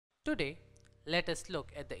Today, let us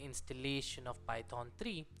look at the installation of Python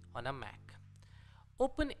 3 on a Mac.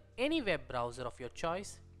 Open any web browser of your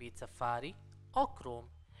choice, be it Safari or Chrome,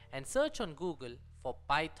 and search on Google for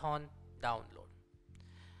Python download.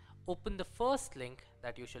 Open the first link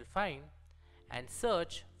that you shall find and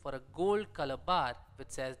search for a gold color bar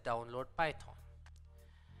which says download Python.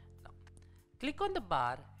 Now, click on the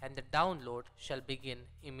bar and the download shall begin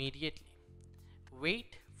immediately.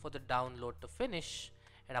 Wait for the download to finish,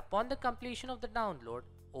 and upon the completion of the download,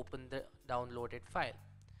 open the downloaded file.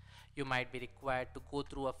 You might be required to go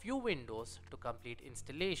through a few windows to complete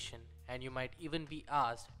installation, and you might even be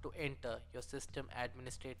asked to enter your system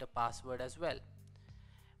administrator password as well.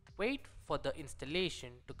 Wait for the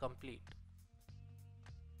installation to complete.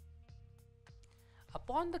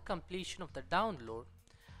 Upon the completion of the download,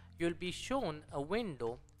 you will be shown a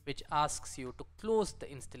window which asks you to close the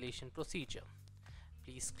installation procedure.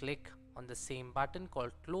 Please click on the same button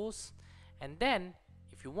called close, and then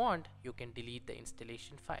if you want, you can delete the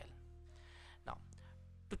installation file. Now,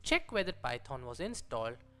 to check whether Python was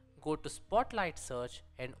installed, go to Spotlight Search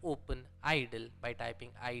and open idle by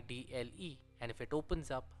typing IDLE, and if it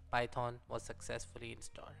opens up, Python was successfully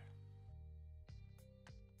installed.